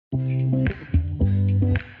Hello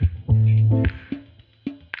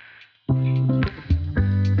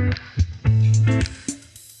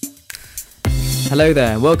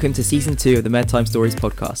there, and welcome to Season 2 of the Medtime Stories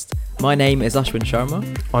podcast. My name is Ashwin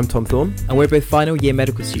Sharma. I'm Tom Thorne. And we're both final year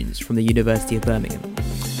medical students from the University of Birmingham.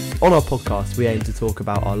 On our podcast, we aim to talk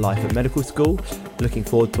about our life at medical school, looking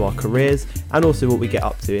forward to our careers, and also what we get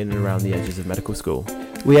up to in and around the edges of medical school.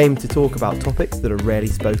 We aim to talk about topics that are rarely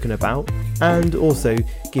spoken about, and also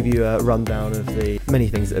give you a rundown of the many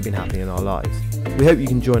things that have been happening in our lives. We hope you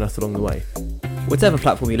can join us along the way. Whatever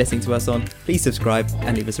platform you're listening to us on, please subscribe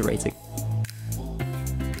and leave us a rating.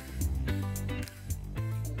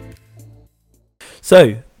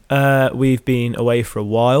 So, we've been away for a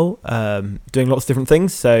while, doing lots of different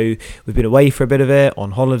things. So we've been away for a bit of it,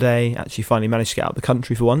 on holiday, actually finally managed to get out of the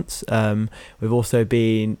country for once. We've also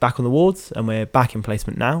been back on the wards and we're back in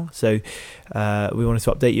placement now. So we wanted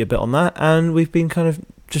to update you a bit on that. And we've been kind of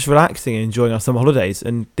just relaxing and enjoying our summer holidays.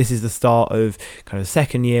 And this is the start of kind of the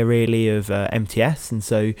second year really of MTS. And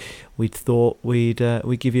so we thought we'd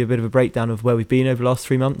give you a bit of a breakdown of where we've been over the last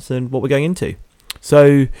 3 months and what we're going into.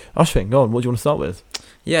 So, Ashwin, go on. What do you want to start with?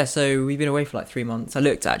 Yeah, so we've been away for like 3 months. I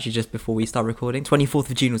looked actually just before we start recording.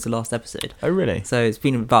 24th of June was the last episode. Oh, really? So it's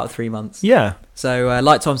been about 3 months. Yeah. So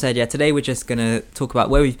like Tom said, today we're just going to talk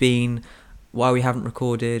about where we've been, why we haven't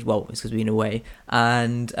recorded. Well, it's because we've been away.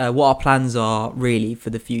 And what our plans are really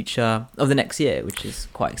for the future of the next year, which is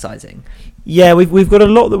quite exciting. Yeah, we've got a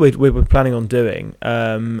lot that we're planning on doing.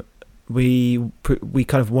 We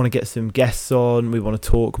kind of want to get some guests on. We want to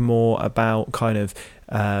talk more about kind of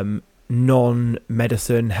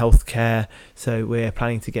non-medicine healthcare. So we're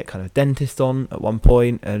planning to get kind of dentists on at one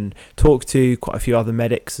point and talk to quite a few other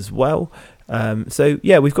medics as well. So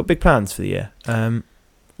yeah, we've got big plans for the year. So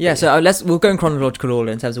we'll go in chronological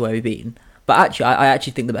order in terms of where we've been. But actually, I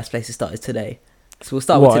actually think the best place to start is today. So we'll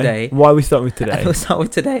start with today. Why are we starting with today? We'll start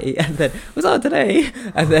with today,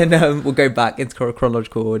 and then we'll go back into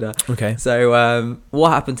chronological order. Okay. So what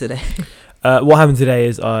happened today? What happened today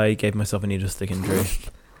is I gave myself a needle stick injury.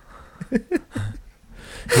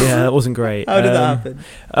 Yeah, it wasn't great. How did that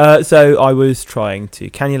happen? So I was trying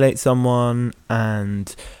to cannulate someone,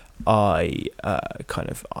 and I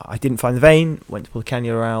didn't find the vein. Went to pull the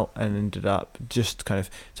cannula out, and ended up just kind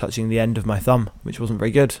of touching the end of my thumb, which wasn't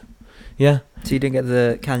very good. Yeah. So you didn't get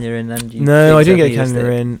the cannula in, and no, I didn't get a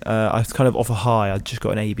cannula in. I was kind of off a high. I'd just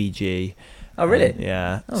got an ABG. Oh, really?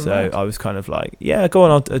 Yeah. Oh, so right. I was kind of like, yeah, go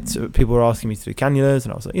on. People were asking me to do cannulas,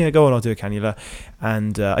 and I was like, yeah, go on, I'll do a cannula.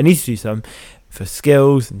 And I need to do some for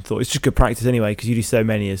skills, and thought it's just good practice anyway, because you do so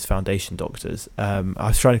many as foundation doctors. I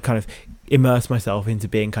was trying to kind of immerse myself into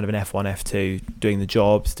being kind of an F1, F2, doing the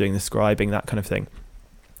jobs, doing the scribing, that kind of thing.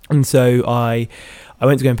 And so I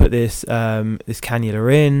went to go and put this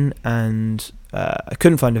cannula in, and I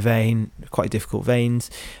couldn't find a vein, quite difficult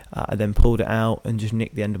veins. I then pulled it out and just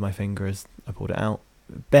nicked the end of my finger as I pulled it out.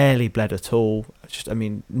 Barely bled at all.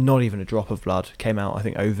 Not even a drop of blood came out. I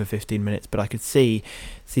think over 15 minutes, but I could see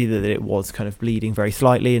that it was kind of bleeding very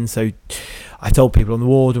slightly. And so I told people on the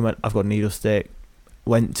ward and went, I've got a needle stick.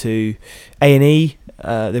 Went to A&E.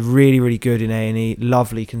 They're really, really good in A&E.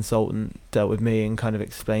 Lovely consultant dealt with me and kind of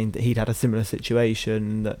explained that he'd had a similar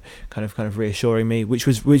situation, that kind of reassuring me, which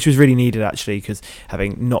was really needed actually, because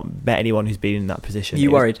having not met anyone who's been in that position. You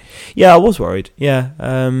worried? Yeah, I was worried. Yeah.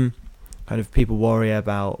 Kind of people worry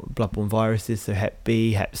about bloodborne viruses, so Hep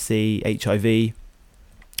B, Hep C, HIV.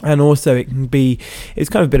 And also it's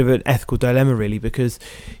kind of a bit of an ethical dilemma really, because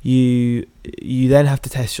you then have to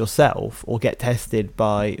test yourself or get tested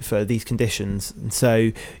for these conditions, and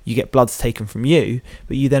so you get bloods taken from you,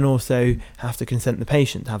 but you then also have to consent the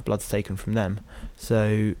patient to have bloods taken from them.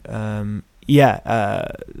 So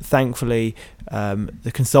thankfully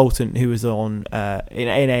the consultant who was on in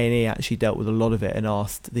A&E actually dealt with a lot of it and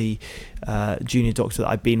asked the junior doctor that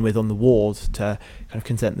I'd been with on the ward to kind of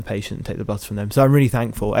consent the patient and take the bloods from them. So I'm really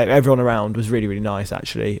thankful. Everyone around was really, really nice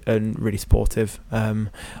actually, and really supportive.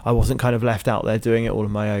 I wasn't kind of left out there doing it all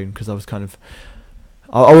on my own, because I was kind of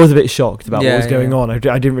I was a bit shocked about what was going on. I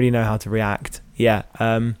didn't really know how to react.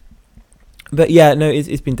 But yeah, no,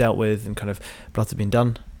 it's been dealt with, and kind of bloods have been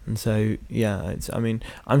done. And so, yeah,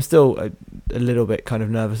 I'm still a little bit kind of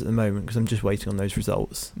nervous at the moment because I'm just waiting on those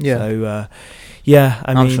results. Yeah. So,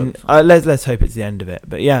 let's hope it's the end of it.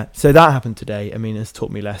 But yeah, so that happened today. I mean, it's taught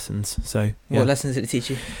me lessons. So, yeah. What lessons did it teach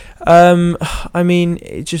you?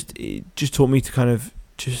 It just taught me to kind of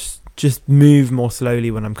just move more slowly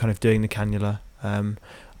when I'm kind of doing the cannula.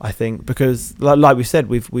 I think because, like we said,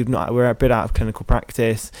 we're a bit out of clinical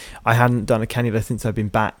practice. I hadn't done a cannula since I've been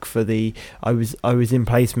back I was in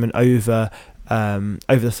placement over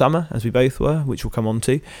over the summer, as we both were, which we'll come on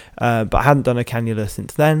to. But I hadn't done a cannula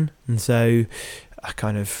since then, and so I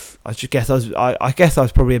guess I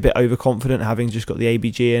was probably a bit overconfident, having just got the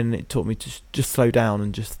ABG in. It taught me to just slow down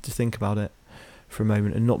and just think about it for a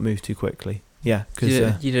moment and not move too quickly. Yeah,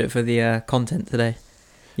 because you did it for the content today.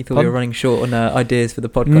 You thought we were running short on ideas for the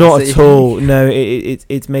podcast? Not at all. No,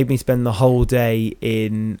 it's made me spend the whole day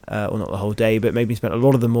well, not the whole day, but made me spend a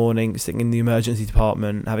lot of the morning sitting in the emergency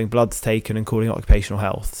department, having bloods taken and calling occupational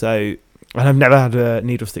health. So, and I've never had a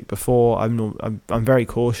needle stick before. I'm very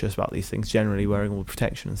cautious about these things generally, wearing all the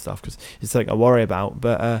protection and stuff, because it's something I worry about.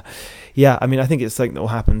 But yeah, I mean, I think it's something that will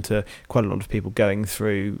happen to quite a lot of people going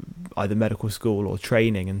through either medical school or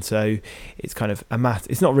training, and so it's kind of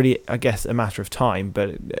it's not really, I guess, a matter of time,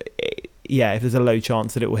 but yeah, if there's a low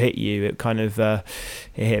chance that it will hit you, it kind of it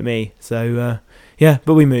hit me. So yeah,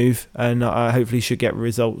 but we move, and I hopefully should get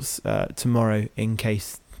results tomorrow in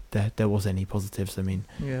case there was any positives. I mean,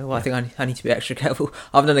 yeah, well, I think I need to be extra careful.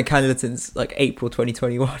 I haven't done a candidate since like April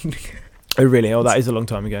 2021. Oh really? Oh, that is a long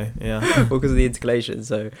time ago. Yeah. Well, because of the intercalation.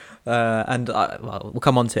 So, we'll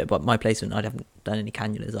come on to it. But my placement, I haven't done any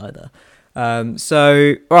cannulas either.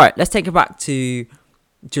 So, all right, let's take it back to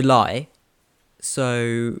July.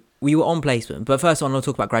 So we were on placement, but first I want to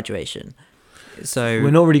talk about graduation. So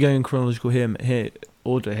we're not really going in chronological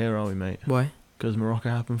order here, are we, mate? Why? Because Morocco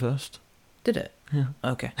happened first. Did it? Yeah.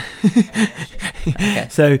 Okay. Okay.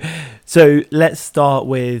 So let's start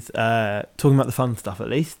with talking about the fun stuff at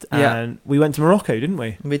least. Yeah. And we went to Morocco, didn't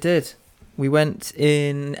we? We did. We went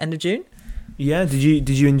in end of June. Yeah. Did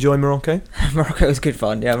you enjoy Morocco? Morocco was good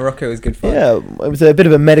fun. Yeah, Morocco was good fun. Yeah, it was a bit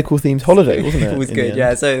of a medical themed holiday, wasn't it? It was good.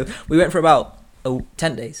 Yeah. So we went for about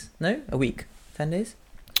 10 days. No, a week. 10 days.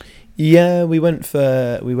 Yeah, we went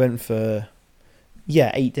for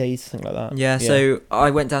 8 days, something like that. Yeah, so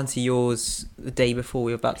I went down to yours the day before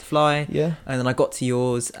we were about to fly. Yeah. And then I got to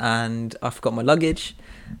yours and I forgot my luggage.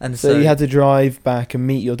 And so you had to drive back and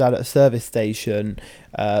meet your dad at a service station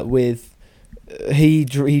with... He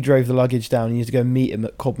drove the luggage down and you had to go and meet him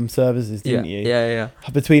at Cobham Services, didn't you? Yeah.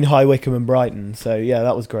 Between High Wycombe and Brighton. So, yeah,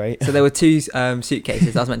 that was great. So there were two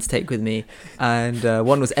suitcases I was meant to take with me. And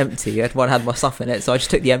one was empty. One had my stuff in it. So I just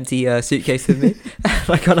took the empty suitcase with me.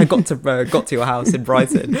 Like when I got to your house in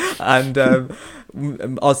Brighton. And I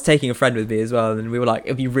was taking a friend with me as well. And we were like,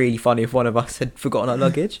 it'd be really funny if one of us had forgotten our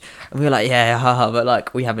luggage. And we were like, yeah, haha. But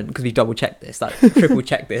like, we haven't, because we double checked this, like triple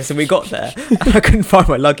checked this. And we got there and I couldn't find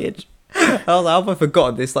my luggage. I was like, how have I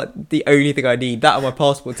forgotten this? Like the only thing I need, that and my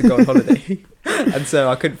passport to go on holiday. And so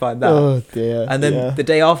I couldn't find that. Oh dear. And then the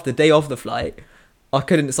day of the flight, I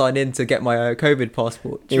couldn't sign in to get my COVID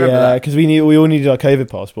passport. Do you remember that? Yeah, because we all needed our COVID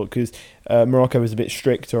passport because Morocco was a bit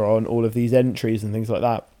stricter on all of these entries and things like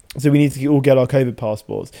that. So we need to all get our COVID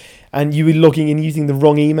passports. And you were logging in using the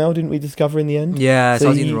wrong email, didn't we discover in the end? Yeah, so I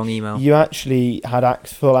was using the wrong email. You actually had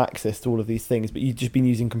full access to all of these things, but you'd just been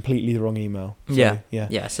using completely the wrong email. So,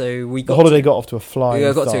 yeah. So we got the holiday got off to a flying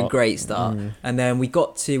start. We got start. to a great start. And then we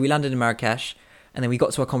landed in Marrakesh, and then we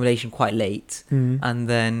got to accommodation quite late. And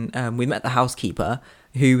then we met the housekeeper,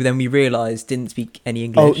 who then we realised didn't speak any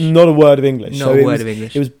English. Oh, not a word of English. Not a word of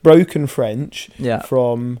English. It was broken French Yeah.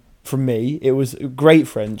 from me. It was great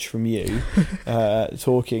French from you,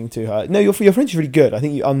 talking to her. No, your French is really good. I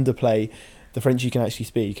think you underplay the French you can actually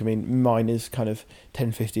speak. I mean, mine is kind of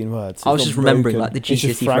 10, 15 words. I was just remembering like the It's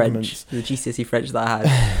just GCSE French that I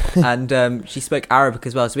had. And she spoke Arabic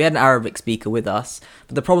as well. So we had an Arabic speaker with us.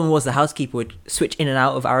 But the problem was the housekeeper would switch in and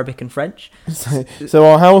out of Arabic and French. So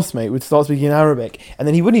our housemate would start speaking Arabic and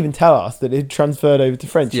then he wouldn't even tell us that it had transferred over to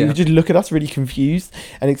French. Yeah. He would just look at us really confused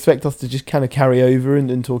and expect us to just kind of carry over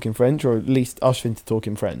and talk in French, or at least Ashvin to talk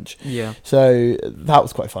in French. Yeah. So that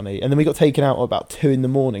was quite funny. And then we got taken out at about 2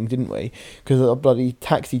 a.m, didn't we? Because a bloody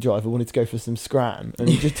taxi driver wanted to go for some scran and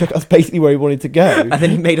he just took us basically where he wanted to go. And then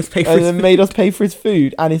he made us pay for his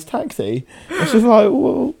food and his taxi. It's just like,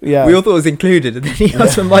 whoa. Yeah. We all thought it was included, and then he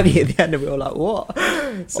asked for money at the end, and we were like, what?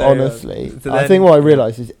 So, honestly, I think what I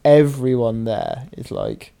realised is everyone there is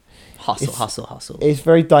like... Hustle. It's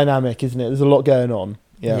very dynamic, isn't it? There's a lot going on.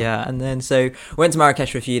 Yeah, and then so went to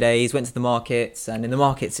Marrakesh for a few days, went to the markets, and in the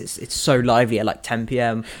markets it's so lively at like 10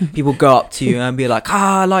 p.m. People go up to you and be like,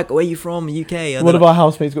 like, where are you from, UK? And one of our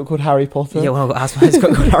housemates got called Harry Potter. Yeah, one of our housemates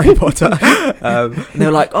got called Harry Potter. And they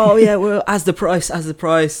were like, oh yeah, well, as the price,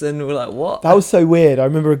 and we're like, what? That was so weird. I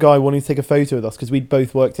remember a guy wanting to take a photo with us because we'd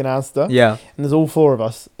both worked in Asda. Yeah. And there's all 4 of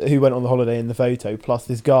us who went on the holiday in the photo, plus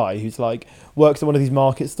this guy who's like works at one of these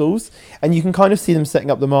market stalls, and you can kind of see them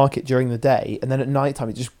setting up the market during the day, and then at night time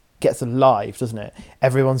it just gets alive, doesn't it?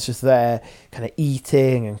 Everyone's just there kind of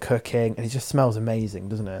eating and cooking, and it just smells amazing,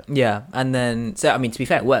 doesn't it? Yeah, and then, so, I mean, to be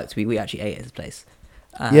fair, it worked. We actually ate at this place.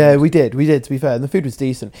 Yeah, we did, to be fair, and the food was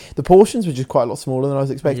decent. The portions were just quite a lot smaller than I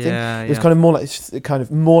was expecting. Yeah, it was kind of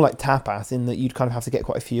more like tapas, in that you'd kind of have to get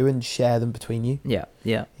quite a few and share them between you. Yeah.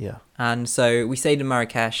 Yeah. And so we stayed in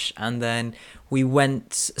Marrakesh, and then we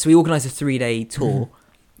organised a 3-day tour.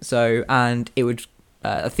 So, and it would,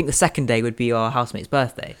 I think the second day would be our housemate's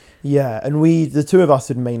birthday. Yeah, and the two of us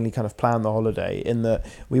had mainly kind of planned the holiday in that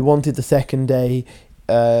we wanted the second day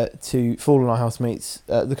to fall on our housemates,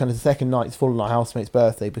 the second night to fall on our housemate's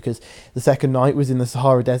birthday, because the second night was in the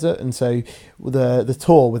Sahara Desert, and so the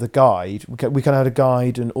tour with a guide, we kind of had a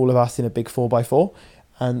guide and all of us in a big 4x4,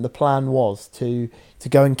 and the plan was to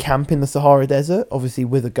go and camp in the Sahara Desert, obviously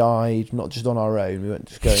with a guide, not just on our own. We weren't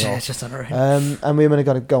just going off. Just on our own. And we were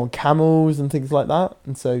going to go on camels and things like that,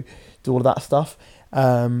 and so do all of that stuff.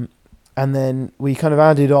 And then we kind of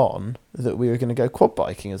added on that we were going to go quad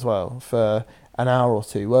biking as well for an hour or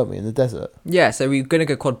two, weren't we, in the desert? Yeah, so we were going to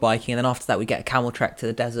go quad biking, and then after that we'd get a camel trek to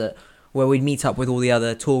the desert where we'd meet up with all the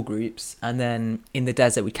other tour groups, and then in the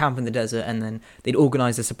desert, we'd camp in the desert, and then they'd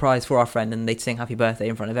organise a surprise for our friend, and they'd sing happy birthday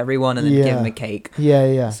in front of everyone, and then give him a cake.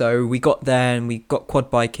 Yeah. So we got there, and we got quad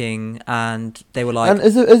biking, and they were like... And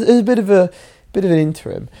as a bit of an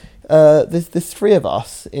interim, there's 3 of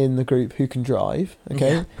us in the group who can drive,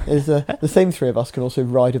 okay? Yeah. There's the same 3 of us can also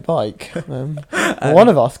ride a bike. One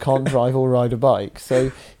of us can't drive or ride a bike,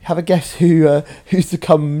 so have a guess who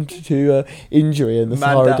succumbed to injury in the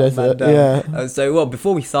Sahara Desert. Yeah. So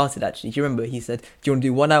before we started, actually, do you remember he said, do you want to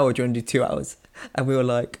do 1 hour or do you want to do 2 hours? And we were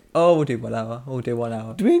like, oh, we'll do 1 hour. We'll do 1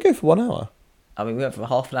 hour. Do we go for 1 hour? I mean, we went for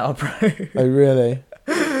half an hour, bro. Oh, really?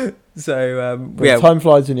 So, time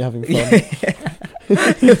flies when you're having fun.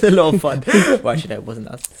 It was a lot of fun. Well, actually, no, it wasn't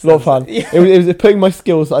that. It's a lot of fun. Yeah. It was putting my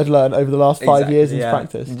skills that I'd learned over the last 5 years into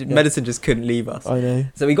practice. Medicine just couldn't leave us. I know.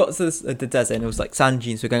 So we got to the desert, and it was like sand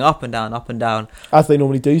dunes. We're going up and down, up and down. As they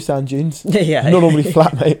normally do, sand dunes. Yeah. Not normally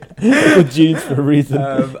flat, mate. They're dunes for a reason.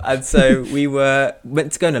 And so we were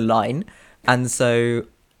meant to go in a line, and so...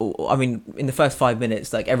 I mean, in the first 5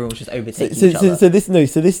 minutes, like everyone was just overtaking each other. So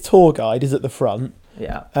this tour guide is at the front.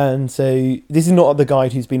 Yeah. And so this is not the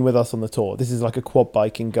guide who's been with us on the tour. This is like a quad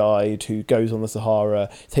biking guide who goes on the Sahara,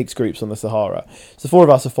 takes groups on the Sahara. So 4 of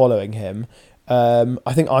us are following him.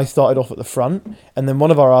 I think I started off at the front, and then one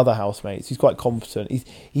of our other housemates, who's quite competent,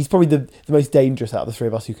 he's probably the most dangerous out of the 3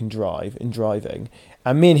 of us who can drive in driving.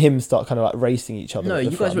 And me and him start kind of like racing each other. No,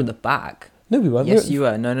 you guys were at the back. No, we weren't. Yes, you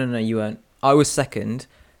were. No, you weren't. I was second.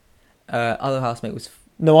 Other housemate was...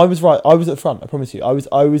 No, I was right. I was at the front. I promise you. I was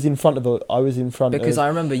in front of. Because I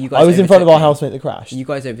remember you guys. I was in front of our housemate that crashed. You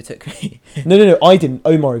guys overtook me. No. I didn't.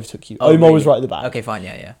 Omar overtook you. Oh, Omar really? was right at the back. Okay, fine.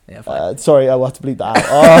 Yeah. Fine. Sorry, I'll have to bleep that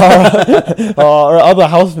out. Our other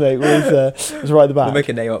housemate was right at the back. We'll make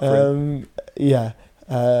a name up for him. Yeah.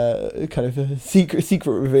 Kind of a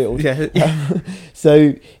secret revealed. Yeah.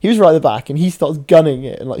 So he was right at the back, and he starts gunning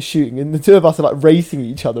it and like shooting, and the 2 of us are like racing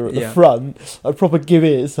each other at the front, like proper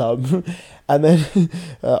giving it some. And then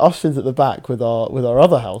Ashvin's at the back with our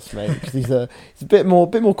other housemate, because he's a bit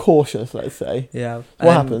more cautious, let's say. Yeah.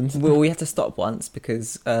 What happens? Well, we had to stop once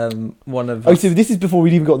because one of us... so this is before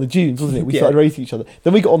we'd even got on the dunes, wasn't it? We started racing each other.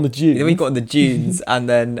 Then we got on the dunes. And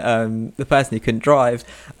then the person who couldn't drive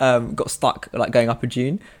got stuck like going up a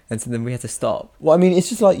dune, and so then we had to stop. Well, I mean, it's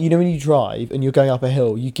just like, you know, when you drive and you're going up a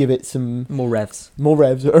hill, you give it some... More revs. More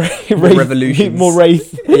revolutions. More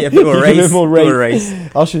race. Yeah, more race.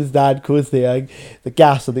 Ashvin's dad calls the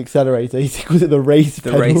gas on the accelerator, he calls it the race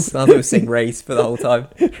pedal. Race. I thought it was saying race for the whole time.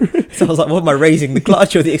 So I was like, what am I raising? The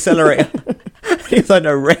clutch or the accelerator? He was like,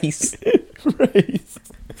 no, race. Race.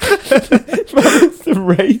 It's the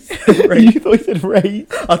race. You thought he said race?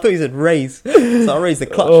 I thought he said race. So I raised the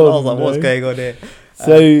clutch, and I was like, what's going on here?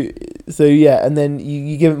 So yeah, and then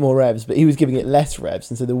you give it more revs, but he was giving it less revs,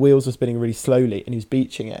 and so the wheels were spinning really slowly, and he was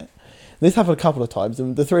beaching it. This happened a couple of times,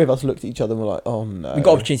 and the 3 of us looked at each other and were like, oh no. We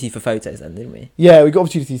got opportunity for photos then, didn't we? Yeah, we got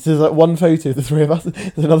opportunities. So there's like one photo of the 3 of us,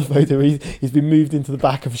 there's another photo where he's been moved into the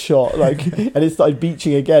back of a shot, like, and it started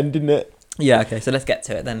beaching again, didn't it? Yeah, okay, so let's get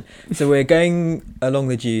to it then. So we're going along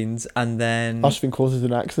the dunes, and then... Ashvin causes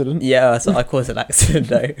an accident. Yeah, so I caused an accident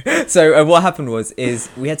though. So what happened is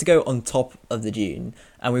we had to go on top of the dune,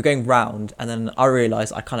 and we were going round, and then I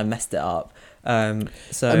realised I kind of messed it up.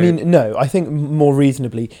 So I mean, no, I think more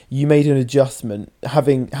reasonably, you made an adjustment,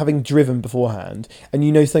 having driven beforehand, and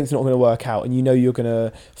you know something's not going to work out, and you know you're going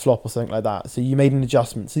to flop or something like that. So you made an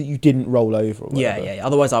adjustment so that you didn't roll over. Or whatever. yeah.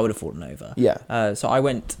 Otherwise, I would have fallen over. Yeah. So I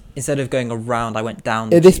went, instead of going around, I went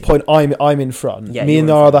down. At this point, I'm in front. Yeah, Me and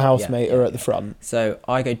you're in our other front. housemate are at the front. So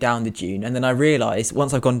I go down the dune, and then I realise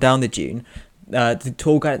once I've gone down the dune, the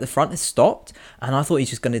tour guide at the front has stopped, and I thought he's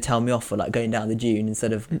just going to tell me off for like going down the dune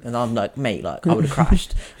instead of, and I'm like, mate, like I would have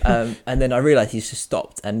crashed. And then I realised he's just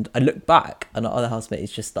stopped, and I look back, and our other housemate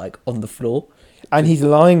is just like on the floor, And he's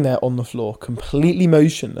lying there on the floor, completely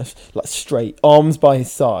motionless, like straight, arms by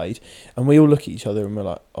his side, and we all look at each other and we're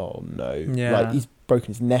like, oh no, Yeah. like he's broken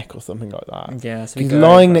his neck or something like that. Yeah, so He's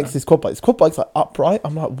lying next to this quad bike. This quad bike's like upright.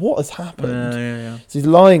 I'm like, what has happened? Yeah. So he's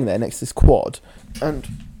lying there next to this quad, and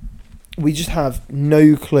we just have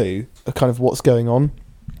no clue of kind of what's going on.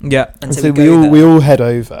 Yeah, And so we all head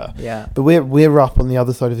over. Yeah, But we're up on the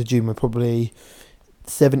other side of the dune. We're probably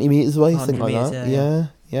 70 metres away, 100 something like metres, that. yeah.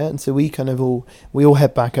 Yeah. And so we all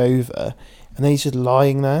head back over, and then he's just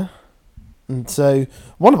lying there. And so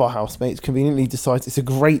one of our housemates conveniently decides it's a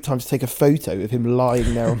great time to take a photo of him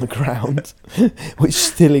lying there on the ground, which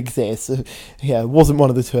still exists. So, yeah, it wasn't one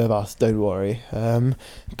of the two of us, don't worry.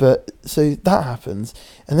 But so that happens.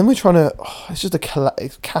 And then we're trying to... it's just a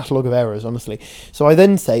catalogue of errors, honestly. So I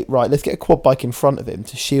then say, right, let's get a quad bike in front of him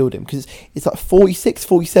to shield him, because it's like 46,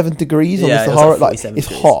 47 degrees on the Sahara. Like, it's degrees.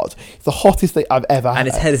 hot. It's the hottest thing I've ever had. and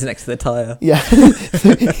his head is next to the tyre. Yeah,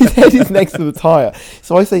 so his head is next to the tyre.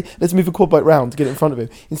 So I say, let's move a quad bike round to get it in front of him.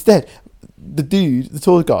 Instead, the dude, the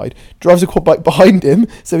tour guide, drives a quad bike behind him,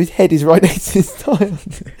 so his head is right next to his tyre.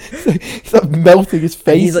 So he's like melting his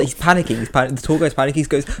face. And he's panicking. The tour guide's panicking. He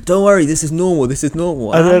goes, "Don't worry, this is normal. This is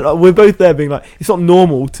normal." And then we're both there being like, it's not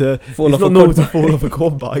normal to Fall off a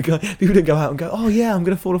quad bike. People don't go out and go, oh yeah, I'm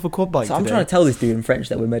going to fall off a quad bike So I'm today. trying to tell this dude in French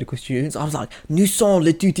that we're medical students. I was like, "Nous sommes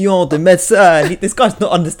l'étudiant de médecin." This guy's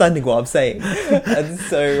not understanding what I'm saying, and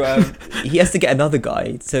so he has to get another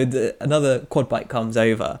guy. So another quad bike comes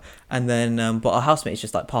over, and then but our housemate's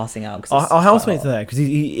just like passing out. Our housemate's there because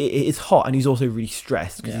it's hot, and he's also really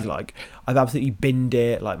stressed because Yeah. he's like, I've absolutely binned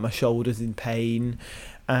it, like my shoulder's in pain.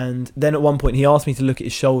 And then at one point he asked me to look at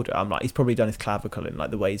his shoulder. I'm like, he's probably done his clavicle in,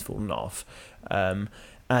 like the way he's fallen off. And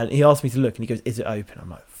he asked me to look, and he goes, is it open? I'm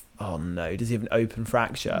like, oh no, does he have an open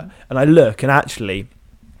fracture? And I look, and actually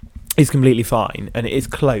he's completely fine, and it is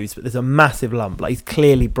closed, but there's a massive lump. Like he's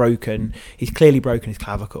clearly broken his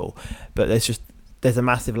clavicle, but there's a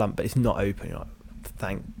massive lump, but it's not open. You're like,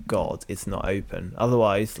 thank God it's not open.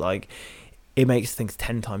 Otherwise, like, it makes things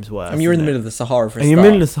 10 times worse. I mean, you're in the middle of the Sahara for a and start. you're in the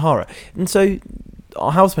middle of the Sahara. And so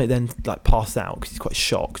our housemate then like passed out because he's quite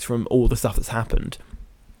shocked from all the stuff that's happened.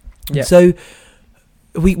 Yeah. So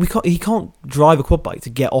he can't drive a quad bike to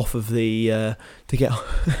get off of the to get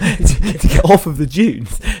off of the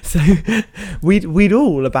dunes. So we'd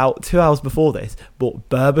all about 2 hours before this bought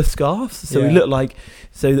Berber scarves. So we looked like,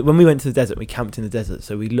 so that when we went to the desert, we camped in the desert,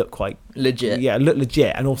 so we looked quite legit. Yeah, looked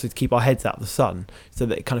legit, and also to keep our heads out of the sun, so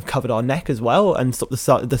that it kind of covered our neck as well and stopped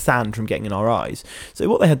the sand from getting in our eyes. So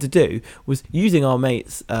what they had to do was, using our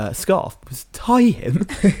mate's scarf, was tie him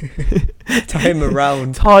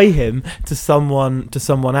around, tie him to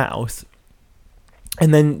someone else,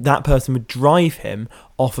 and then that person would drive him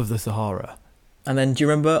off of the Sahara. And then, do you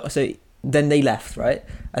remember? So then they left, right?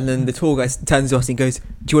 And then the tour guide turns to us and goes,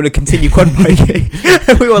 "Do you want to continue quad biking?"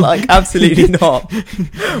 And we were like, "Absolutely not.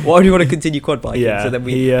 Why do you want to continue quad biking?" Yeah. So then to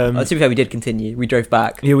be fair, we did continue. We drove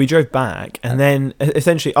back. Yeah, we drove back, and then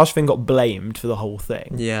essentially Ashvin got blamed for the whole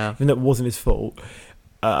thing. Yeah. Even though it wasn't his fault.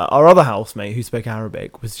 Our other housemate, who spoke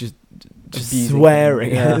Arabic, was just Abusing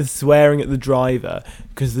swearing, him, swearing at the driver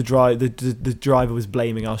because the driver was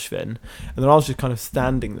blaming Ashvin, and then I was just kind of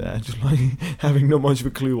standing there, just like having not much of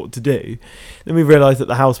a clue what to do. Then we realised that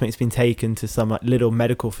the housemate's been taken to some like little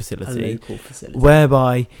medical facility,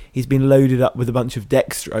 whereby he's been loaded up with a bunch of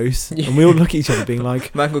dextrose, and we all look at each other, being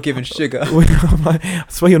like, "Man got given sugar." I'm like, I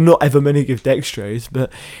swear you're not ever meant to give dextrose,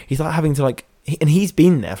 but he's like having to like. And he's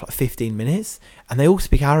been there for like 15 minutes, and they all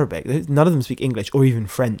speak Arabic. None of them speak English or even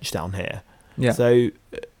French down here. Yeah. So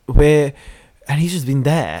and he's just been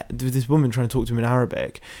there with this woman trying to talk to him in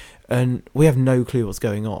Arabic, and we have no clue what's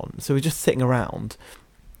going on. So we're just sitting around,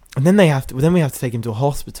 and then we have to take him to a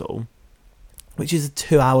hospital, which is a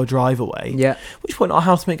 2-hour drive away. Yeah. At which point our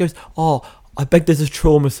housemate goes, "Oh, I beg there's a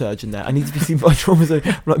trauma surgeon there. I need to be seen by a trauma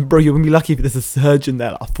surgeon." I'm like, "Bro, you're going to be lucky if there's a surgeon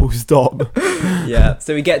there." Like, full stop. Yeah.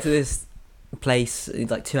 So we get to this place,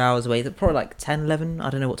 like 2 hours away. Probably like 10, 11. I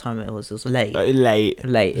don't know what time it was. It was late. Late.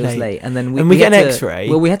 It was late. And then we get had an to- X-ray.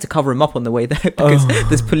 Well, we had to cover him up on the way there because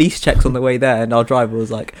there's police checks on the way there, and our driver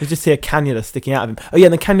was like, We just see a cannula sticking out of him. Oh yeah,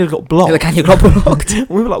 and the cannula got blocked. the cannula got blocked.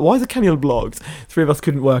 We were like, why is the cannula blocked? Three of us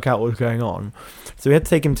couldn't work out what was going on, so we had to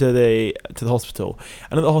take him to the hospital.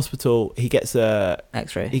 And at the hospital, he gets an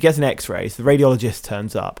X-ray. So the radiologist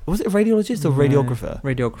turns up. Was it a radiologist or radiographer?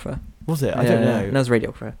 Radiographer. Was it? I don't know. No, it was a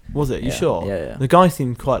radiographer. Was it? You Yeah, sure? yeah. The guy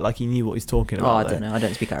seemed quite like he knew what he's talking Oh, about. I don't know. I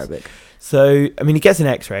don't speak Arabic. So, I mean, he gets an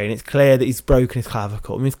X-ray and it's clear that he's broken his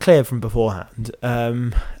clavicle. I mean, it's clear from beforehand.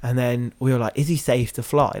 And then we were like, is he safe to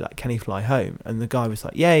fly? Like, can he fly home? And the guy was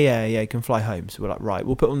like, yeah, he can fly home. So we're like, right,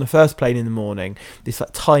 we'll put him on the first plane in the morning. This like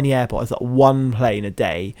tiny airport has like one plane a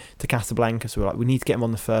day to Casablanca. So we're like, we need to get him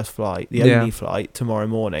on the first flight, the only flight tomorrow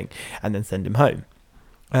morning, and then send him home.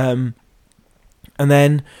 And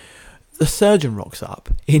then the surgeon rocks up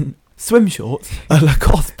in swim shorts, a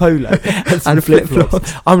Lacoste polo, and some And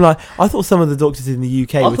flip-flops. I'm like, I thought some of the doctors in the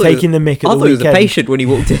UK were thought taking the mick at I the thought he was weekend. a patient when he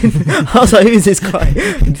walked in. I was like, who's this guy?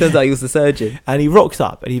 It turns out he was the surgeon. And he rocks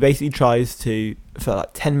up and he basically tries to, for like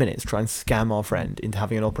 10 minutes, try and scam our friend into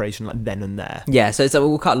having an operation like then and there. Yeah, so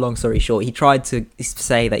we'll cut a long story short. He tried to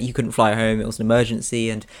say that you couldn't fly home, it was an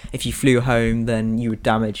emergency, and if you flew home, then you would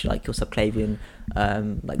damage like your subclavian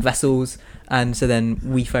like vessels. And so then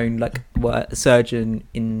we phoned like a surgeon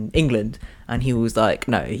in England, and he was like,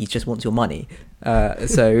 no, he just wants your money.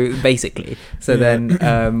 So basically,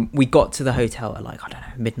 then we got to the hotel at like, I don't know,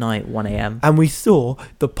 midnight, 1 a.m. And we saw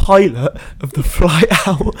the pilot of the flight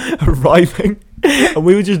out arriving. And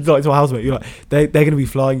we were just like to our housemate, you're like, they're going to be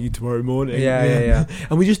flying you tomorrow morning. Yeah.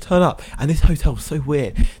 And we just turn up, and this hotel was so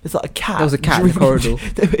weird. There's like a cat. There was a cat in the corridor.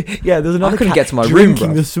 Yeah, there was another I couldn't cat get to my room, drinking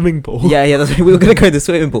bruv. the swimming pool. Yeah, we were going to go to the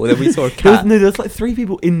swimming pool, then we saw a cat. There was like 3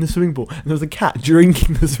 people in the swimming pool, and there was a cat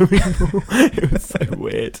drinking the swimming pool. It was so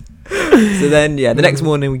weird. So then, the next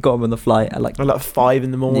morning we got him on the flight at like... At like 5 in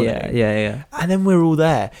the morning. Yeah. And then we're all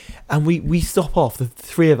there, and we stop off, the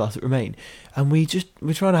 3 of us that remain, and we're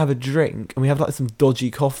trying to have a drink, and we have like some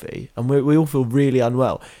dodgy coffee, and we all feel really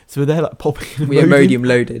unwell. So we're there like popping in We Imodium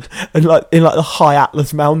loaded. and like in like the high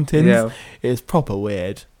Atlas Mountains. Yeah. It's proper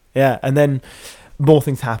weird. Yeah, and then more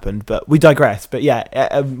things happened, but we digress. But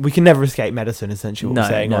yeah, we can never escape medicine, essentially, what we're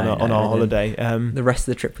saying on our holiday. The rest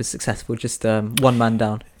of the trip was successful, just one man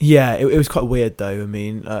down. Yeah, it was quite weird though. I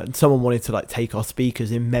mean, someone wanted to like take our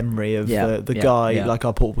speakers in memory of the guy, like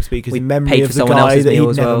our portable speakers, in memory of the guy that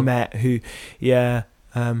he'd never met. It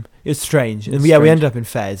was strange. And we ended up in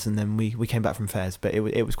Fez, and then we came back from Fez, but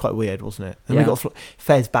it was quite weird, wasn't it? And we got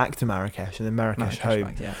Fez back to Marrakesh, and then Marrakesh home.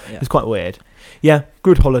 Back, yeah. It was quite weird. Yeah,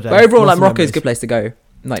 good holiday. But overall, Lots of Morocco is a memories. good place to go.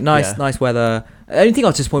 Like nice weather. The only thing I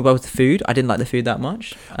was disappointed by was the food. I didn't like the food that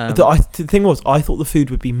much. The thing was, I thought the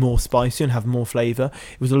food would be more spicy and have more flavour.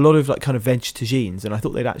 It was a lot of like kind of veg tagines, and I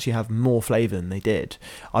thought they'd actually have more flavour than they did.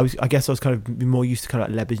 I guess I was kind of more used to kind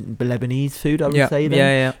of like Lebanese food, I would say.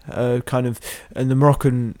 Then. Kind of, and the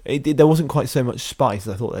Moroccan, there wasn't quite so much spice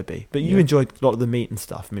as I thought there'd be. But you enjoyed a lot of the meat and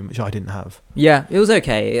stuff, I mean, which I didn't have. Yeah, it was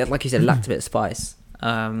okay. Like you said, it lacked a bit of spice.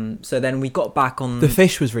 So then we got back on... The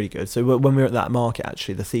fish was really good. So when we were at that market,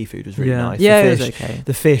 actually, the seafood was really nice. Yeah, the fish, fish, it was okay.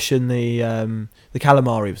 The fish and the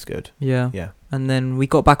calamari was good. Yeah. Yeah. And then we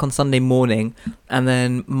got back on Sunday morning, and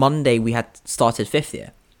then Monday we had started 5th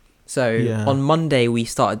year. So on Monday we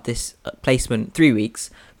started this placement 3 weeks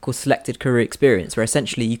called Selected Career Experience, where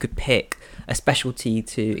essentially you could pick a specialty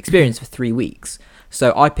to experience for 3 weeks.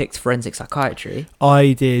 So I picked forensic psychiatry.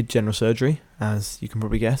 I did general surgery, as you can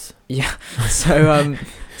probably guess. Yeah. So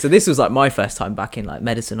this was like my first time back in like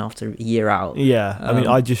medicine after a year out. Yeah. I mean,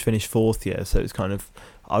 I just finished 4th year, so it's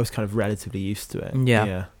I was kind of relatively used to it.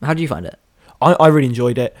 Yeah. How do you find it? I really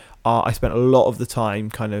enjoyed it. I spent a lot of the time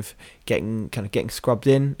kind of getting scrubbed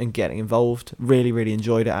in and getting involved. Really, really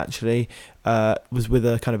enjoyed it actually. Was with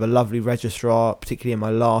a kind of a lovely registrar, particularly in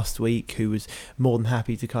my last week, who was more than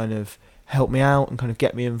happy to kind of help me out and kind of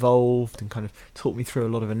get me involved and kind of talk me through a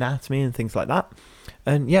lot of anatomy and things like that.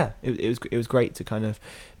 And yeah, it was great to kind of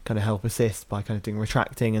help assist by kind of doing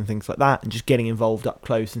retracting and things like that, and just getting involved up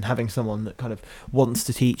close and having someone that kind of wants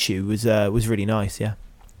to teach you was really nice.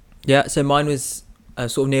 Yeah, so mine was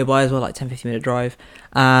sort of nearby as well, like 10-15 minute drive.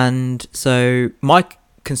 And so my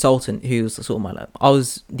consultant, who was sort of my lab, I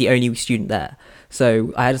was the only student there.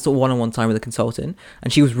 So I had a sort of one-on-one time with a consultant,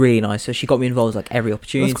 and she was really nice. So she got me involved like every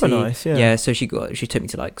opportunity. That's quite nice, yeah. Yeah, so she took me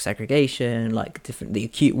to like segregation, like the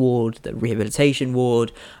acute ward, the rehabilitation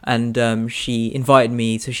ward, and she invited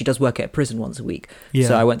me. So she does work at a prison once a week. Yeah.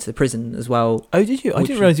 So I went to the prison as well. Oh, did you? I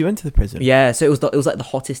didn't realise you went to the prison. Yeah, so it was like the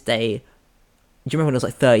hottest day you remember when it was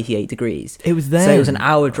like 38 degrees? It was there. So it was an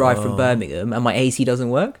hour drive from Oh. Birmingham, and my AC doesn't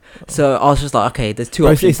work. So I was just like, okay, there's two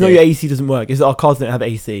Bro, options. it's not here. your AC doesn't work. It's our cars don't have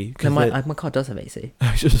AC. No, my car does have AC.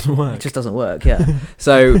 It just doesn't work. It just doesn't work, yeah.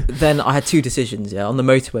 So then I had two decisions, yeah. On the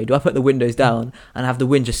motorway, do I put the windows down and have the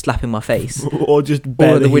wind just slapping my face? Or just Or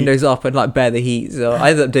bear the windows up and like bear the heat. So I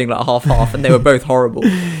ended up doing like half, and they were both horrible.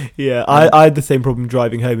 Yeah, I had the same problem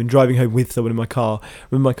driving home with someone in my car.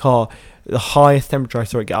 In my car, the highest temperature I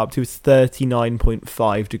saw it get up to was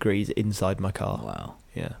 39.5 degrees inside my car. Wow.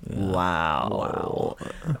 Yeah. Yeah. Wow.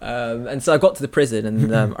 And so I got to the prison,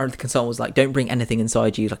 and the consultant was like, "Don't bring anything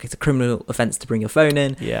inside you. Like, it's a criminal offence to bring your phone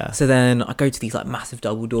in." Yeah. So then I go to these like massive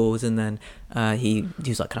double doors, and then he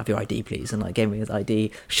was like, "Can I have your ID, please?" And like gave me his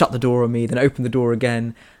ID, shut the door on me, then opened the door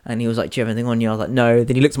again, and he was like, "Do you have anything on you?" I was like, "No."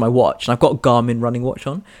 Then he looked at my watch, and I've got a Garmin running watch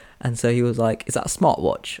on, and so he was like, "Is that a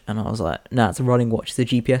smartwatch?" And I was like, "No, it's a running watch. It's a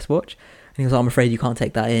GPS watch." And he was like, "I'm afraid you can't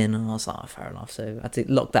take that in." And I was like, "Oh, fair enough." So I had to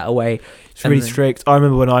lock that away. It's really strict. I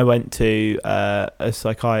remember when I went to a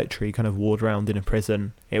psychiatry kind of ward round in a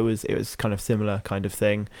prison. It was kind of similar kind of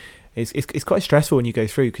thing. It's quite stressful when you go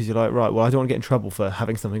through, because you're like, right, well, I don't want to get in trouble for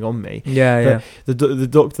having something on me. Yeah, But the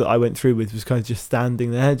doctor that I went through with was kind of just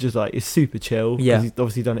standing there, just like, it's super chill. Yeah. 'Cause he's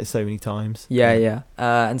obviously done it so many times. Yeah.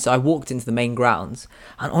 And so I walked into the main grounds,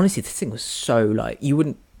 and honestly, this thing was so like, you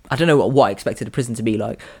wouldn't. I don't know what I expected a prison to be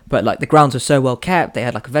like, but like the grounds were so well kept. They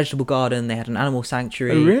had like a vegetable garden, they had an animal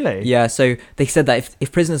sanctuary. Oh, really? Yeah, so they said that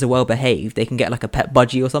if prisoners are well behaved, they can get like a pet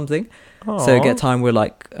budgie or something. So get time with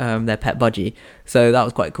like their pet budgie. So that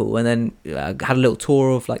was quite cool. And then had a little tour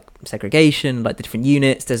of like segregation, like the different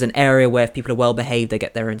units. There's an area where if people are well behaved, they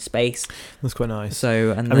get their own space. That's quite nice.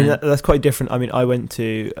 So and I mean, that's quite different. I mean, I went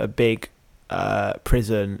to a big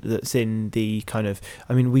prison that's in the kind of,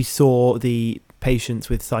 I mean, we saw the patients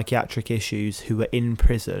with psychiatric issues who were in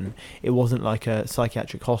prison. It wasn't like a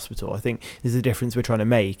psychiatric hospital. I think there's a difference we're trying to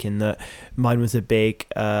make, in that mine was a big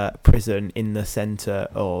prison in the centre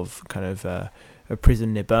of kind of a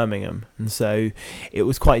prison near Birmingham, and so it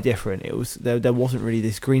was quite different. It was there wasn't really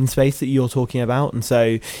this green space that you're talking about, and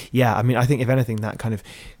so yeah, I mean, I think if anything that kind of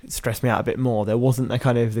stressed me out a bit more. There wasn't the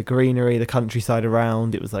kind of the greenery, the countryside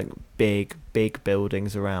around. It was like big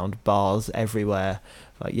buildings around, bars everywhere.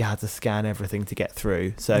 Like you had to scan everything to get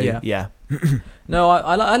through. So yeah. No,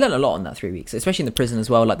 I learned a lot in that 3 weeks, especially in the prison as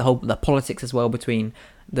well. Like the politics as well between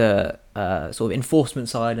the sort of enforcement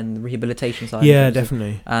side and the rehabilitation side. Yeah,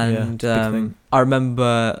 definitely. And yeah, I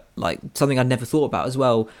remember like something I'd never thought about as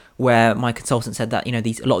well, where my consultant said that, you know,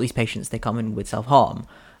 a lot of these patients, they come in with self-harm,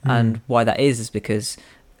 and why that is because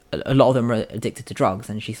a lot of them are addicted to drugs,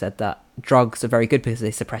 and she said that drugs are very good because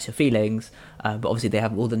they suppress your feelings, but obviously they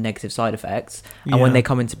have all the negative side effects. And when they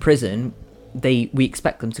come into prison, we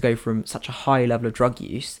expect them to go from such a high level of drug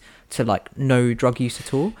use to like no drug use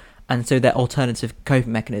at all. And so their alternative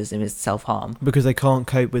coping mechanism is self-harm. Because they can't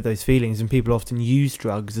cope with those feelings, and people often use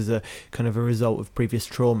drugs as a kind of a result of previous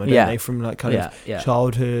trauma, don't they? From like kind of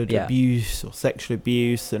childhood abuse or sexual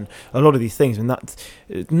abuse, and a lot of these things. And that's,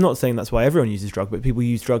 I'm not saying that's why everyone uses drugs, but people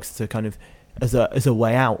use drugs to kind of as a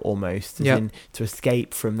way out, almost, in, to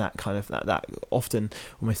escape from that kind of that often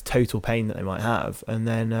almost total pain that they might have. And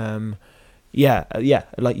then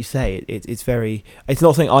like you say, it's very, it's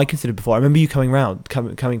not something I considered before. I remember you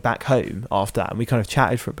coming back home after that, and we kind of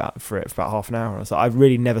chatted for about half an hour. I was like, I've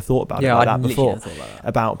really never thought about it like that before,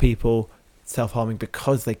 about people self-harming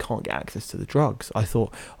because they can't get access to the drugs. I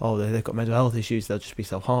thought, oh, they've got mental health issues, they'll just be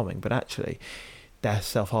self-harming, but actually they're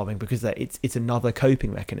self-harming because it's another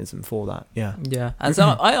coping mechanism for that. And so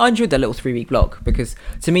I enjoyed that little 3 week block, because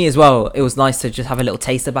to me as well, it was nice to just have a little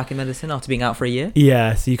taster back in medicine after being out for a year.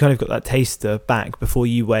 So you kind of got that taster back before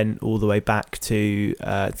you went all the way back to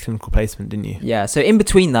clinical placement, didn't you? So in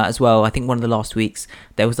between that as well, I think one of the last weeks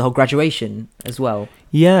there was the whole graduation as well.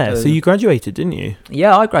 So you graduated, didn't you?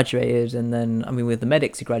 I graduated, and then with the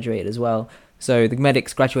medics who graduated as well. So the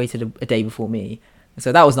medics graduated a day before me.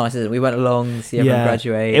 So that was nice, isn't it? We went along to see everyone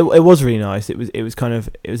graduate. It was really nice. It was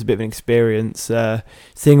a bit of an experience,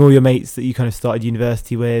 seeing all your mates that you kind of started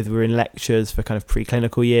university with. We were in lectures for kind of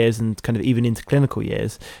pre-clinical years and kind of even into clinical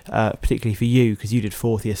years, particularly for you, because you did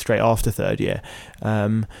fourth year straight after third year.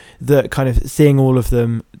 That kind of seeing all of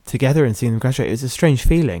them together and seeing them graduate is a strange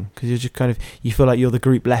feeling, because you're just kind of, you feel like you're the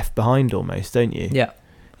group left behind almost, don't you?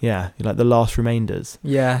 Yeah, you're like the last remainders.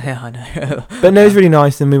 Yeah, I know. But no, it was really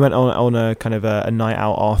nice. And we went on a kind of a night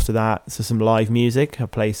out after that. So some live music, a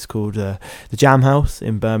place called the Jam House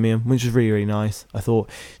in Birmingham, which was really, really nice. I thought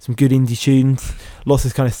some good indie tunes, lots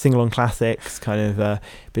of kind of sing-along classics, kind of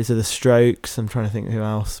bits of the Strokes. I'm trying to think who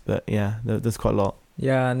else, but yeah, there's quite a lot.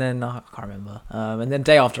 Yeah, and then I can't remember. And then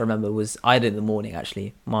day after I remember was I had it in the morning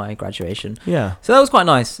actually, my graduation. Yeah. So that was quite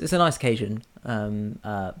nice. It's a nice occasion.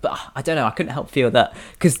 But I don't know. I couldn't help feel that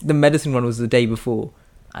because the medicine one was the day before,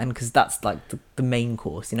 and because that's like the main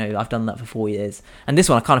course. You know, I've done that for 4 years, and this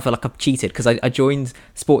one I kind of feel like I've cheated because I joined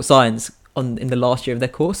sports science in the last year of their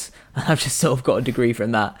course, and I've just sort of got a degree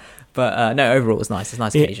from that. But no, overall it was nice. It's a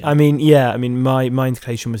nice occasion. I mean, my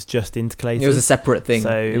intercalation was just intercalated. It was a separate thing.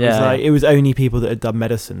 So it was only people that had done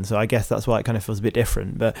medicine. So I guess that's why it kind of feels a bit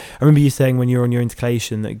different. But I remember you saying when you were on your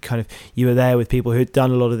intercalation that kind of you were there with people who had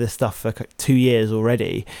done a lot of this stuff for 2 years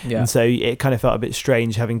already. Yeah. And so it kind of felt a bit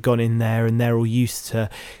strange having gone in there and they're all used to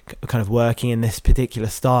kind of working in this particular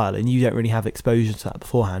style and you don't really have exposure to that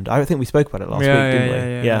beforehand. I think we spoke about it last week,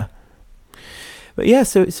 didn't we? Yeah. But yeah,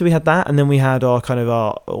 so we had that, and then we had or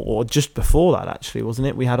just before that actually, wasn't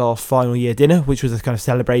it? We had our final year dinner, which was a kind of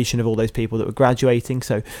celebration of all those people that were graduating.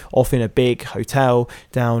 So off in a big hotel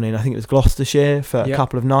down in, I think it was Gloucestershire for a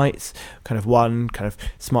couple of nights, kind of one kind of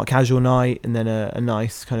smart casual night, and then a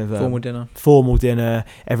nice kind of formal dinner,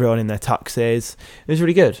 everyone in their tuxes. It was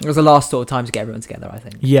really good. It was the last sort of time to get everyone together, I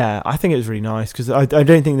think. Yeah, I think it was really nice because I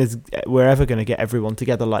don't think we're ever going to get everyone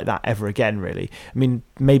together like that ever again, really. I mean,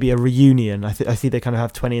 maybe a reunion. I see they kind of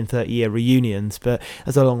have 20 and 30 year reunions, but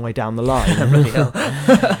that's a long way down the line.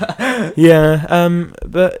 Yeah,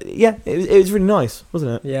 but yeah, it was really nice,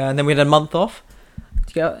 wasn't it? Yeah, and then we had a month off.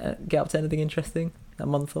 Did you get up to anything interesting that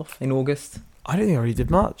month off in August? I don't think I really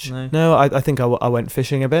did much. No, I think I went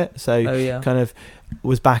fishing a bit. So kind of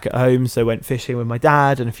was back at home. So went fishing with my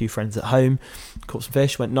dad and a few friends at home. Caught some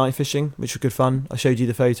fish, went night fishing, which was good fun. I showed you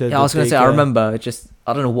the photo. Yeah, I was going to say, I remember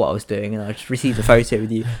I don't know what I was doing. And I just received a photo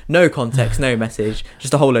with you. No context, no message,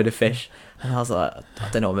 just a whole load of fish. And I was like, I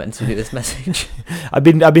don't know what I'm meant to do with this message. I've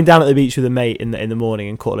been down at the beach with a mate in the morning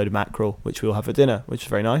and caught a load of mackerel, which we'll have for dinner, which is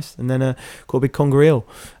very nice. And then caught a big conger eel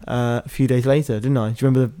a few days later, didn't I? Do you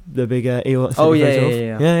remember the big eel? Oh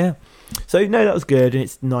yeah. So no, that was good, and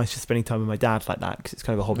it's nice just spending time with my dad like that because it's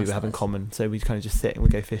kind of a hobby we have in common. So we kind of just sit and we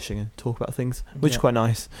go fishing and talk about things, which is quite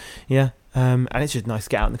nice. Yeah, and it's just nice to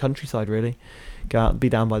get out in the countryside, really. Go out and be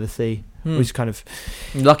down by the sea, which is kind of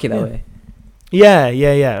lucky that way. Yeah. I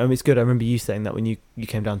mean, it's good. I remember you saying that when you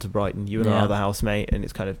came down to Brighton, you and our other housemate, and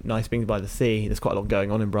it's kind of nice being by the sea. There's quite a lot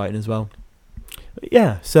going on in Brighton as well. But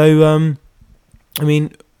yeah, so I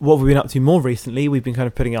mean, what have we been up to more recently? We've been kind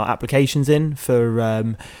of putting our applications in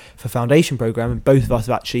for foundation program, and both of us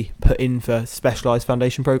have actually put in for specialised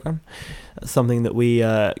foundation program. That's something that we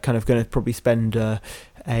kind of going to probably spend a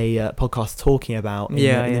podcast talking about in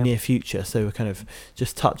the near future, so we'll kind of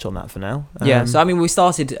just touch on that for now. So I mean, we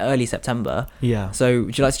started early September. So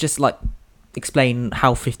would you like to just explain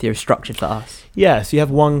how fifth year is structured for us? So you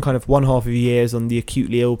have one half of your years on the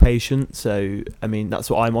acutely ill patient. So I mean, that's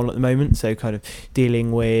what I'm on at the moment, so kind of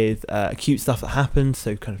dealing with acute stuff that happens,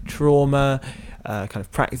 so kind of trauma, kind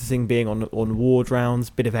of practicing being on ward rounds,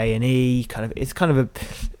 bit of A&E, it's kind of a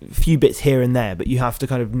few bits here and there, but you have to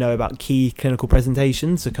kind of know about key clinical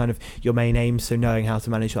presentations, so kind of your main aims, so knowing how to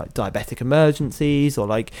manage like diabetic emergencies or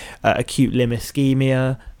like acute limb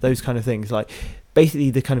ischemia, those kind of things, like basically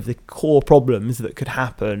the kind of the core problems that could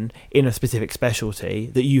happen in a specific specialty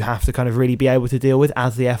that you have to kind of really be able to deal with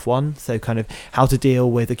as the F1. So kind of how to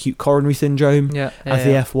deal with acute coronary syndrome as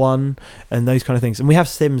the F1 and those kind of things. And we have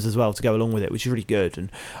sims as well to go along with it, which is really good.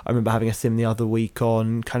 And I remember having a sim the other week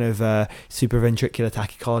on kind of supraventricular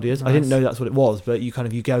tachycardias. Nice. I didn't know that's what it was, but you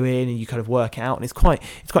go in and you kind of work out, and it's quite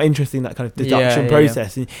interesting, that kind of deduction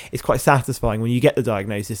process. And it's quite satisfying when you get the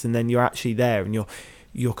diagnosis and then you're actually there and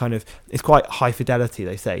you're kind of, it's quite high fidelity,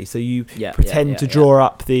 they say, so you pretend to draw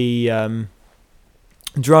up the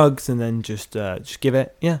drugs and then just give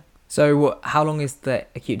it. So how long is the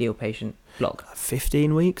acute ill patient block?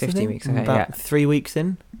 15 weeks. 15 weeks, okay. About 3 weeks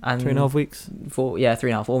in, and 3.5 weeks. 4,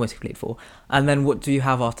 3.5, almost complete 4. And then what do you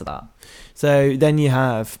have after that? So then you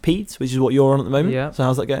have PEDS, which is what you're on at the moment. So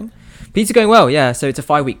how's that going? PEDS are going well, so it's a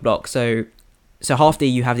 5-week block. So half the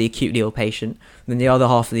year you have the acutely ill patient, and then the other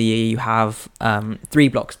half of the year you have 3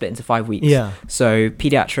 blocks split into 5 weeks. So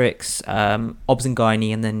pediatrics, obs and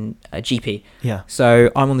gynae, and then GP. So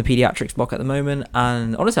I'm on the pediatrics block at the moment,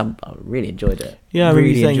 and honestly, I really enjoyed it. I remember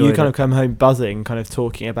you saying you kind of come home buzzing, kind of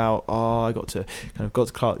talking about, I got to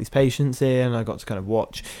clerk these patients in, and I got to kind of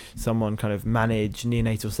watch someone kind of manage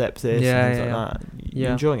neonatal sepsis and things like that.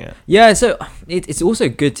 You're enjoying it? So it's also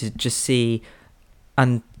good to just see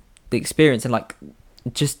and the experience and like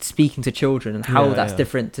just speaking to children and how that's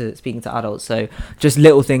different to speaking to adults. So just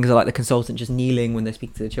little things are like the consultant just kneeling when they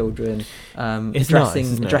speak to the children,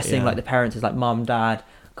 addressing like the parents as like mum, dad,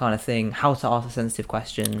 kind of thing, how to ask sensitive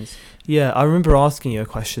questions. Yeah, I remember asking you a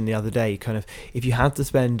question the other day, kind of, if you had to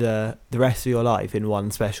spend the rest of your life in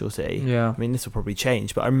one specialty. Yeah. I mean, this will probably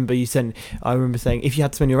change, but I remember saying, if you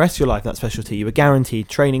had to spend your rest of your life in that specialty, you were guaranteed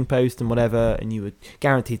training post and whatever, and you were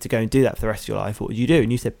guaranteed to go and do that for the rest of your life. What would you do?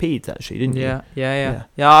 And you said peds, actually, didn't you? Yeah.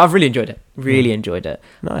 I've really enjoyed it. Really enjoyed it.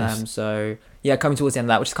 Nice. So yeah, coming towards the end of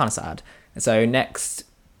that, which is kind of sad. So next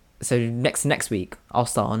week, I'll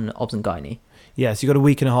start on obs and gynae. Yeah, so you've got a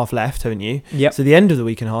week and a half left, haven't you? Yep. So the end of the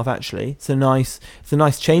week and a half, actually, it's a nice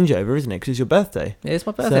changeover, isn't it? Because it's your birthday. Yeah, it's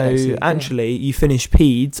my birthday. So actually, you finish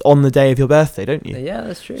peds on the day of your birthday, don't you? Yeah,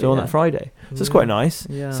 that's true. So on that Friday. So it's quite nice.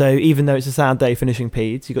 Yeah. So even though it's a sad day finishing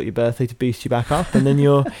peds, you got your birthday to boost you back up, and then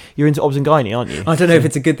you're into obs and gynae, aren't you? I don't know if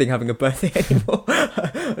it's a good thing having a birthday anymore.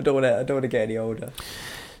 I don't want to get any older.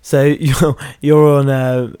 So you're on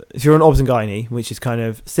obs and gynae, which is kind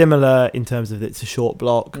of similar in terms of it's a short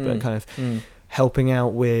block, but kind of helping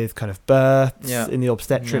out with kind of births in the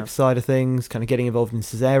obstetric side of things, kind of getting involved in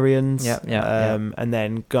cesareans, and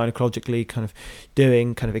then gynecologically kind of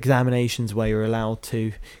doing kind of examinations where you're allowed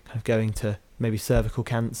to kind of going to maybe cervical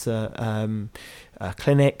cancer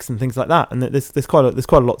clinics and things like that. And there's quite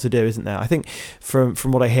a lot to do, isn't there? I think from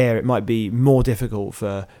what I hear, it might be more difficult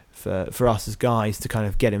for us as guys to kind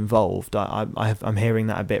of get involved. I'm hearing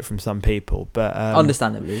that a bit from some people, but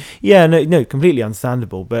understandably. Yeah, no, completely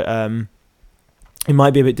understandable. But it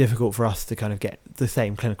might be a bit difficult for us to kind of get the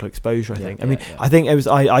same clinical exposure, I think. I think it was.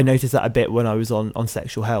 I noticed that a bit when I was on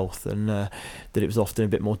sexual health, and that it was often a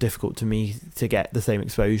bit more difficult to me to get the same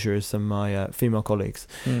exposure as some of my female colleagues.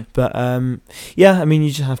 But I mean,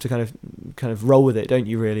 you just have to kind of roll with it, don't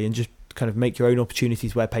you? Really, and just kind of make your own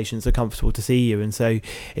opportunities where patients are comfortable to see you, and so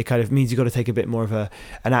it kind of means you've got to take a bit more of an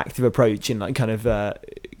active approach in like kind of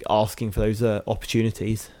asking for those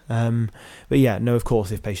opportunities. But yeah, no, of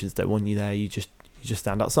course, if patients don't want you there, you just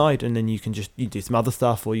stand outside, and then you do some other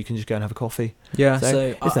stuff, or you can just go and have a coffee. Yeah,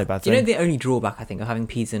 so it's no bad thing. You know, the only drawback I think of having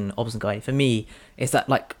peds and obs and gynae for me is that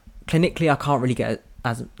like clinically I can't really get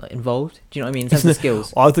as involved. Do you know what I mean? In terms of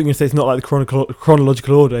skills. I think you're going to say it's not like the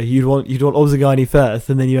chronological order. You'd want obs and gynae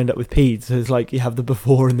first, and then you end up with peds. So it's like you have the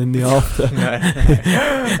before and then the after.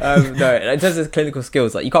 No, in terms of clinical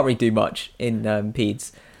skills, like you can't really do much in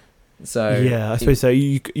peds. So yeah, I suppose so.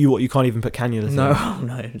 You can't even put cannulas in? No,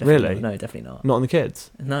 definitely really? not. No, definitely not. Not on the kids?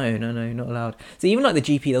 No, not allowed. So even like the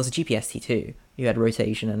GP, there was a GPST too. He had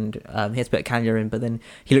rotation, and he had to put a cannula in, but then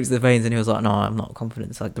he looked at the veins and he was like, no, I'm not confident.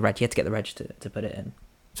 It's like the reg. He had to get the reg to put it in.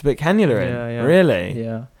 To put cannula in? Yeah. Really?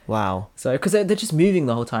 Yeah. Wow. So, because they're just moving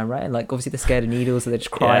the whole time, right? And like, obviously they're scared of needles, so they're just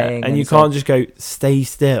crying. Yeah. And you can't just go, stay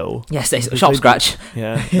still. Yeah, sharp scratch.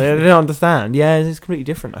 Yeah, they don't understand. Yeah, it's completely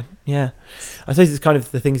different. Yeah. I suppose it's kind of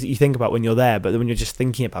the things that you think about when you're there, but when you're just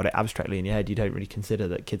thinking about it abstractly in your head, you don't really consider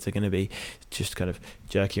that kids are going to be just kind of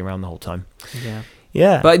jerking around the whole time. Yeah.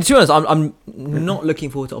 Yeah. But to be honest, I'm not looking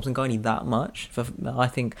forward to obs and gynae that much. I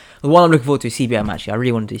think the one I'm looking forward to is CBM, actually. I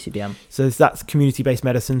really want to do CBM. So that's community-based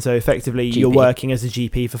medicine. So effectively, you're working as a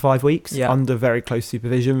GP for 5 weeks under very close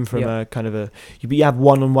supervision from a kind of you have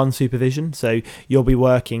one-on-one supervision. So you'll be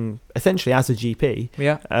working essentially as a GP,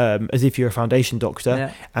 as if you're a foundation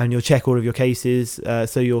doctor, and you'll check all of your cases.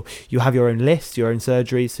 So you'll have your own list, your own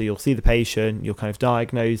surgeries. So you'll see the patient, you'll kind of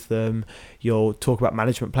diagnose them, you'll talk about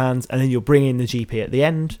management plans, and then you'll bring in the GP at the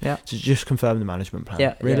end to just confirm the management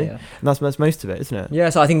plan. Really? And that's most of it, isn't it? Yeah,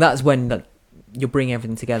 so I think that's when you'll bring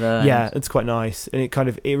everything together. Yeah, it's quite nice, and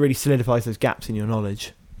it really solidifies those gaps in your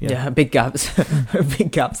knowledge. Yeah, big gaps.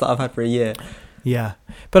 Big gaps that I've had for a year. Yeah,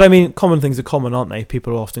 but I mean, common things are common, aren't they?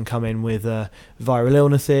 People often come in with viral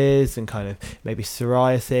illnesses and kind of maybe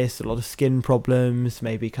psoriasis, a lot of skin problems,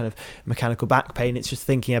 maybe kind of mechanical back pain. It's just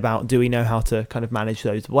thinking about, do we know how to kind of manage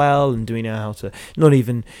those well, and do we know how to not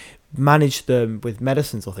even manage them with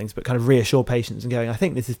medicines or things, but kind of reassure patients and going, I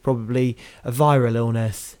think this is probably a viral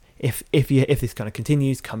illness. If this kind of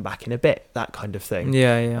continues, come back in a bit, that kind of thing.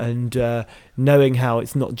 Yeah. And knowing how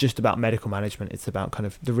it's not just about medical management, it's about kind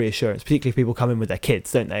of the reassurance. Particularly if people come in with their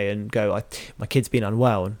kids, don't they, and go, my kid's been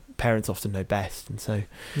unwell, and parents often know best. And so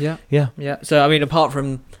yeah. So I mean, apart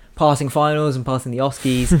from passing finals and passing the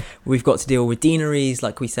OSCEs, we've got to deal with deaneries,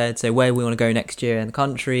 like we said, so where we want to go next year in the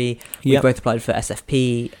country. We've both applied for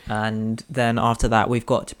SFP, and then after that we've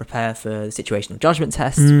got to prepare for the situational judgment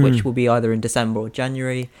test, which will be either in December or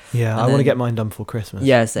January. I want to get mine done before Christmas.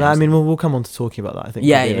 Same. I mean, we'll come on to talking about that, I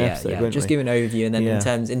think. Just give an overview, and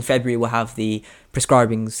then in February we'll have the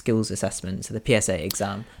prescribing skills assessment, so the PSA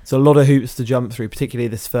exam. So a lot of hoops to jump through, particularly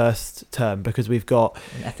this first term, because we've got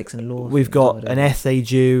And ethics and law. we've got an essay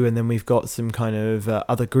due, and then we've got some kind of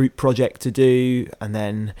other group project to do, and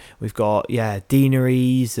then we've got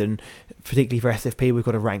deaneries, and particularly for SFP we've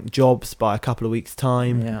got to rank jobs by a couple of weeks'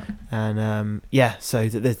 time. Yeah. And so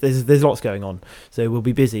there's lots going on, so we'll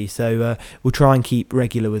be busy. So we'll try and keep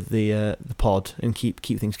regular with the pod and keep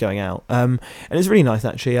things going out. And it's really nice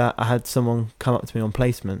actually. I had someone come up to me on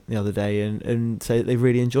placement the other day and say that they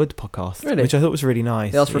really enjoyed the podcast, Really? which I thought was really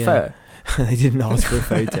nice. They asked for a photo. They didn't ask for a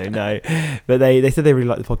photo, no, but they said they really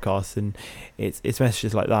liked the podcast, and it's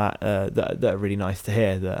messages like that that are really nice to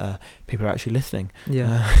hear, that people are actually listening.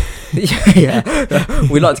 Yeah. Yeah.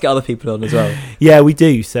 We'd like to get other people on as well. Yeah, we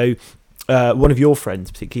do. So one of your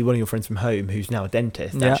friends, particularly one of your friends from home, who's now a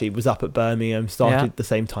dentist, actually was up at Birmingham, started the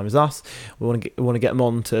same time as us. We want to get them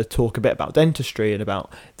on to talk a bit about dentistry and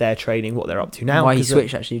about their training, what they're up to now. Why he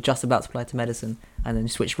switched, actually, just about to apply to medicine, and then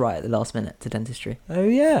switched right at the last minute to dentistry. Oh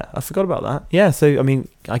yeah, I forgot about that. Yeah, so I mean,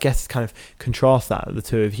 I guess kind of contrast that, the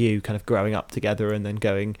two of you kind of growing up together and then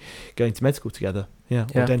going to med school together. Or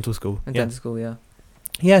dental school. Dental school, yeah.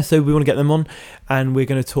 Yeah, so we want to get them on, and we're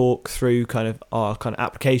going to talk through kind of our kind of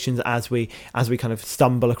applications as we kind of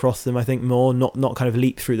stumble across them. I think more, not kind of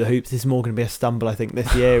leap through the hoops. This is more going to be a stumble, I think,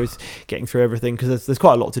 this year, is getting through everything, because there's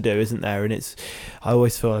quite a lot to do, isn't there? And I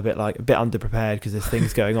always feel a bit underprepared because there's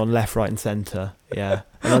things going on left, right, and centre. Yeah,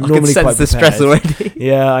 and I'm normally can sense quite the prepared. stress already.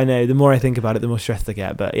 Yeah, I know. The more I think about it, the more stressed I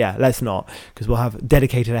get. But yeah, let's not, because we'll have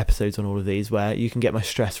dedicated episodes on all of these where you can get my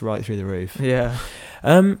stress right through the roof. Yeah.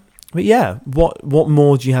 But yeah, what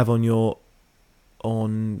more do you have on your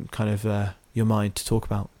mind to talk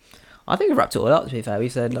about? I think we've wrapped it all up, to be fair. We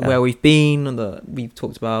said where we've been, we've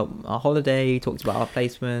talked about our holiday, talked about our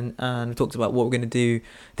placement, and we talked about what we're going to do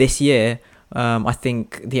this year. I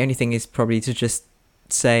think the only thing is probably to just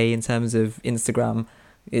say, in terms of Instagram,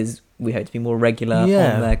 is we hope to be more regular on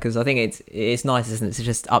there, because I think it's nice, isn't it, to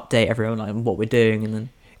just update everyone on what we're doing, and then...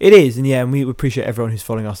 It is, and we appreciate everyone who's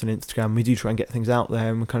following us on Instagram. We do try and get things out there,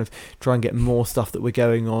 and we kind of try and get more stuff that we're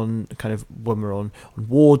going on, kind of when we're on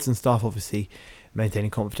wards and stuff, obviously maintaining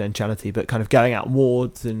confidentiality, but kind of going out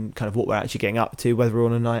wards and kind of what we're actually getting up to, whether we're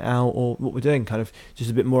on a night out or what we're doing, kind of just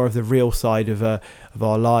a bit more of the real side of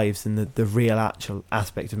our lives and the real actual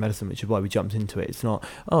aspect of medicine, which is why we jumped into it. It's not,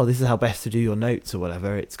 this is how best to do your notes or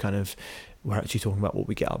whatever. It's kind of, we're actually talking about what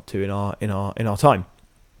we get up to in our time.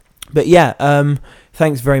 But yeah,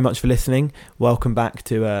 thanks very much for listening. Welcome back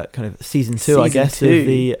to kind of season 2, I guess, of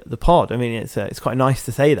the pod. I mean, it's quite nice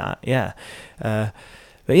to say that, yeah. But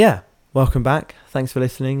yeah, welcome back. Thanks for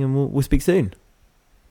listening, and we'll speak soon.